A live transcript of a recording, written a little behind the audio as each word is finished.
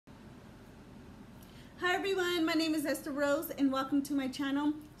everyone, my name is Esther Rose and welcome to my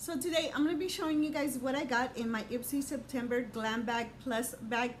channel. So today I'm going to be showing you guys what I got in my Ipsy September Glam Bag Plus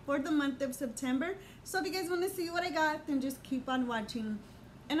bag for the month of September. So if you guys want to see what I got, then just keep on watching.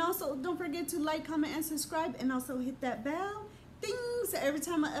 And also don't forget to like, comment, and subscribe, and also hit that bell ding, so every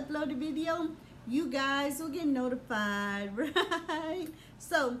time I upload a video you guys will get notified, right?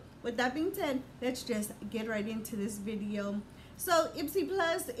 So with that being said, let's just get right into this video. So Ipsy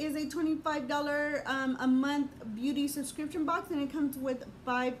Plus is a $25 a month beauty subscription box, and it comes with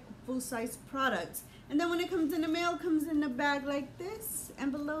 5 full-size products. And then when it comes in the mail, it comes in a bag like this,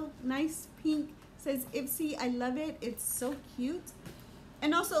 envelope, nice pink, says Ipsy. I love it, it's so cute.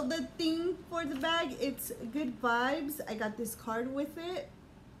 And also the theme for the bag, it's good vibes. I got this card with it.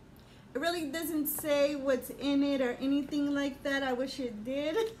 It really doesn't say what's in it or anything like that. I wish it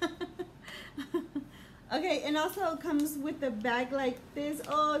did. Okay, and also it comes with a bag like this.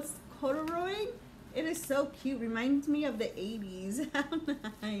 Oh, it's corduroy. It is so cute. Reminds me of the 80s. How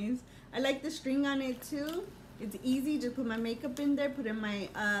nice. I like the string on it too. It's easy. Just put my makeup in there, put in my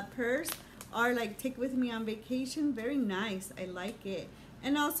purse, or like take with me on vacation. Very nice. I like it.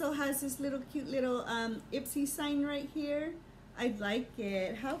 And also has this little cute little Ipsy sign right here. I like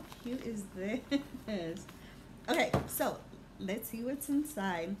it. How cute is this? Okay, so let's see what's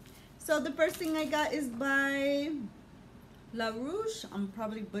inside. So the first thing I got is by La Rouge. I'm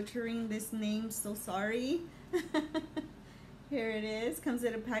probably butchering this name, so sorry. Here it is. Comes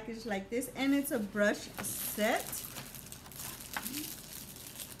in a package like this, and it's a brush set.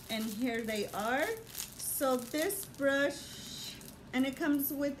 And here they are. So this brush, and it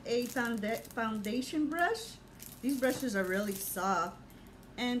comes with a foundation brush. These brushes are really soft.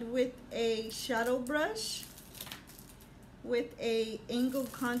 And with a shadow brush, with a angle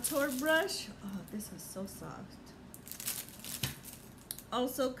contour brush. Oh, this is so soft.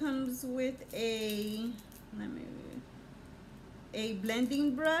 Also comes with a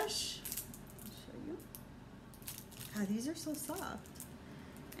blending brush. I'll show you. God, these are so soft.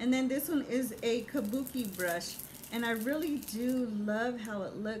 And then this one is a kabuki brush, and I really do love how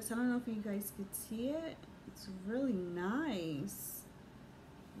it looks. I don't know if you guys could see it. It's really nice.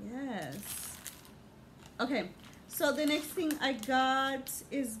 Yes. Okay. So the next thing I got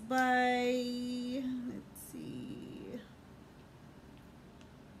is by, let's see,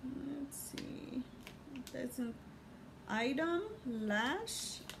 that's an item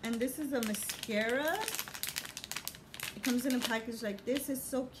lash, and this is a mascara. It comes in a package like this. It's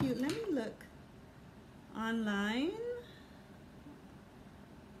so cute. Let me look online.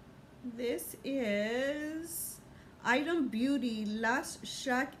 This is Item Beauty Lash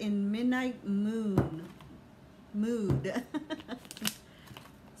Shack in Midnight Mood.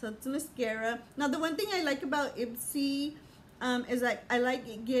 So it's a mascara. Now the one thing I like about Ipsy is like I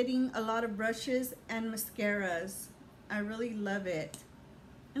like getting a lot of brushes and mascaras. I really love it.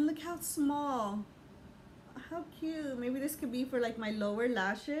 And look how small. How cute. Maybe this could be for like my lower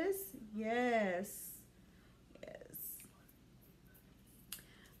lashes. Yes. Yes.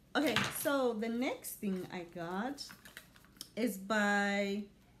 Okay, so the next thing I got is by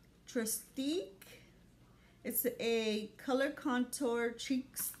Trustique. It's a color contour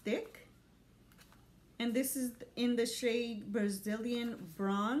cheek stick, and this is in the shade Brazilian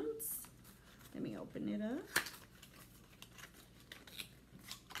Bronze. Let me open it up.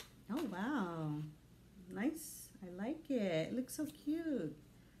 Oh wow, nice. I like it. It looks so cute.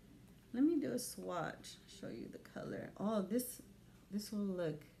 Let me do a swatch, show you the color. Oh, this will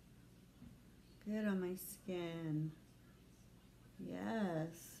look good on my skin.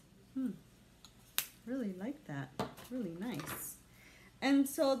 Yes. Really like that. Really nice. And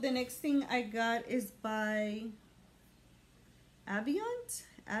so the next thing I got is by Avient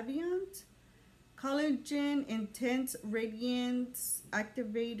Collagen Intense Radiance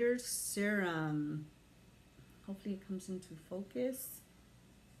Activator Serum. Hopefully it comes into focus.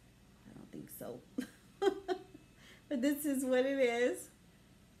 I don't think so. But this is what it is.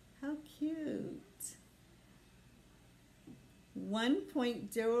 How cute.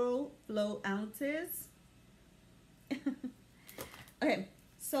 1.0 flow ounces. Okay,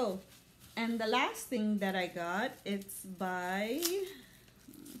 so, and the last thing that I got, it's by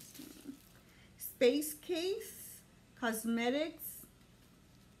Space Case Cosmetics,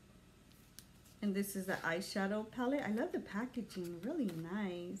 and this is the eyeshadow palette. I love the packaging, really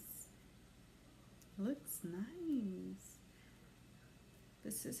nice. Looks nice.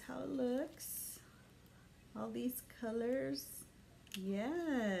 This is how it looks. All these colors.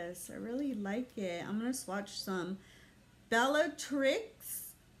 Yes, I really like it. I'm gonna swatch some.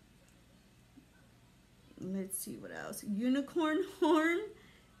 Bellatrix. Let's see what else. Unicorn Horn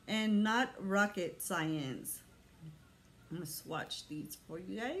and in Not Rocket Science. I'm going to swatch these for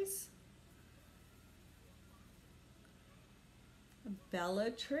you guys.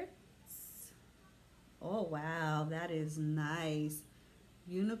 Bellatrix. Oh, wow. That is nice.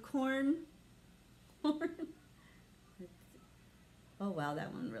 Unicorn. Oh, wow.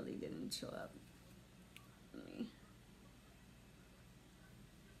 That one really didn't show up. I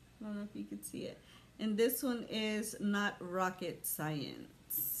don't know if you could see it. And this one is Not Rocket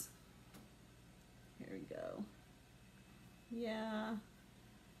Science. Here we go. Yeah.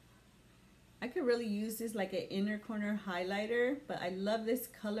 I could really use this like an inner corner highlighter, but I love this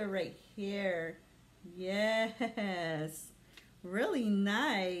color right here. Yes. Really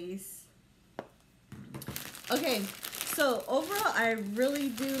nice. Okay, so overall I really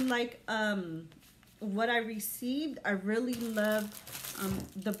do like what I received. I really love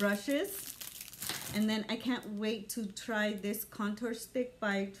the brushes. And then I can't wait to try this contour stick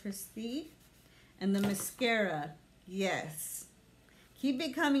by Trustee. And the mascara. Yes. Keep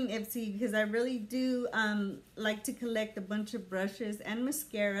it coming, Ipsy, because I really do like to collect a bunch of brushes and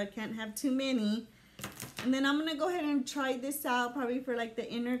mascara. Can't have too many. And then I'm going to go ahead and try this out probably for like the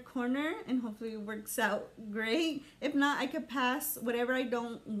inner corner, and hopefully it works out great. If not, I could pass whatever I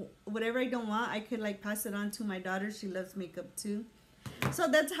don't want. I could like pass it on to my daughter. She loves makeup too. So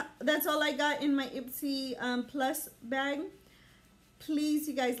that's all I got in my Ipsy Plus bag. Please,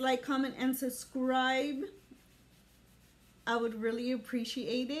 you guys, like, comment, and subscribe. I would really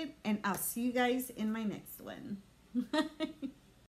appreciate it. And I'll see you guys in my next one.